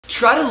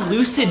Try to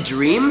lucid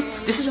dream?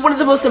 This is one of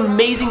the most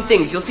amazing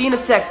things. You'll see in a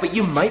sec, but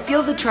you might be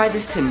able to try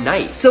this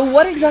tonight. So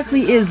what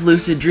exactly is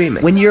lucid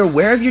dreaming? When you're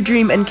aware of your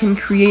dream and can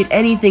create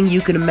anything you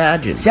can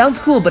imagine. Sounds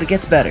cool, but it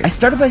gets better. I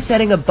started by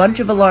setting a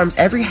bunch of alarms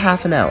every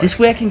half an hour. This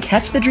way I can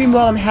catch the dream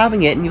while I'm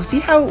having it, and you'll see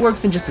how it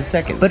works in just a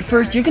second. But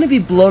first, you're gonna be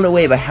blown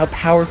away by how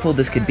powerful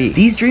this could be.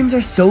 These dreams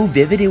are so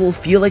vivid it will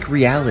feel like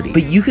reality,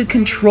 but you could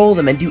control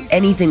them and do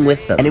anything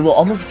with them, and it will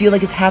almost feel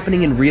like it's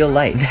happening in real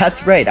life.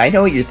 That's right, I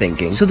know what you're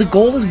thinking. So the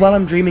goal is while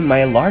I'm dreaming, my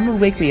alarm will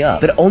wake me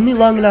up, but only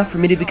long enough for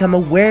me to become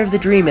aware of the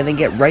dream and then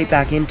get right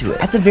back into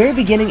it. At the very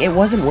beginning, it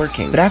wasn't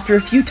working, but after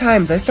a few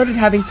times, I started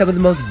having some of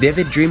the most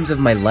vivid dreams of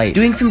my life,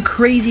 doing some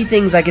crazy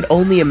things I could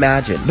only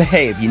imagine. But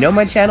hey, if you know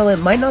my channel, it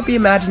might not be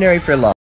imaginary for long.